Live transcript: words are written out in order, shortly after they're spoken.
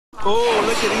Oh,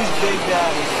 look at these big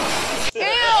daddies. Ew,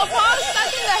 Paul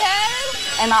stuck in the head?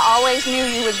 And I always knew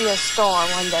you would be a star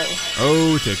one day.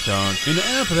 Oh, TikTok. An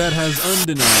app that has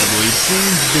undeniably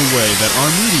changed the way that our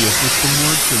media system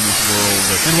works in this world.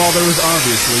 And while there was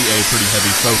obviously a pretty heavy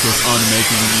focus on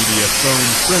making media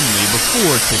phone-friendly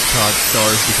before TikTok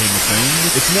stars became a thing,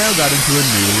 it's now got into a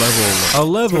new level. A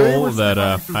level that,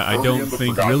 I don't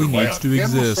think really needs to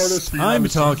exist. I'm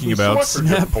talking about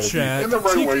Snapchat,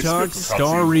 TikTok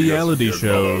star reality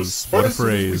shows. What a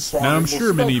phrase. Now, I'm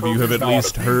sure many of you have at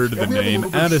least heard the name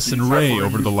Addison Rae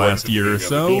over the last year or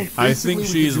so. I think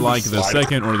she's like the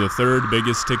second or the third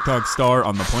biggest TikTok star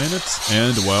on the planet.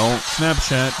 And, well,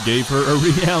 Snapchat gave her a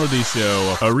reality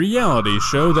show. A reality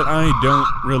show that I don't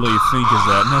really think is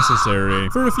that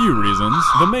necessary. For a few reasons.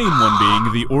 The main one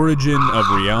being the origin of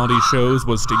reality shows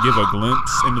was to give a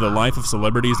glimpse into the life of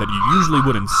celebrities that you usually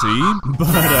wouldn't see.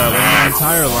 But, when your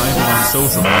entire life is on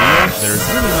social media, there's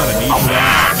really not a need for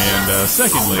that. And,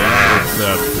 secondly, it's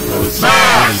really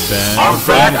bad.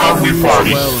 Back on We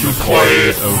Party to play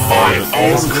my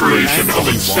own creation of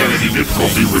Insanity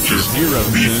difficulty, which is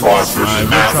V5 versus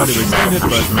Matt versus Matt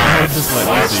versus Matt.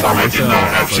 Last time I did not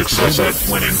have success at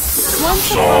winning,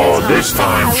 so this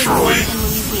time surely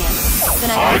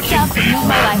I can beat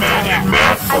Matt and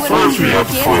Matt. But first we have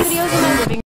to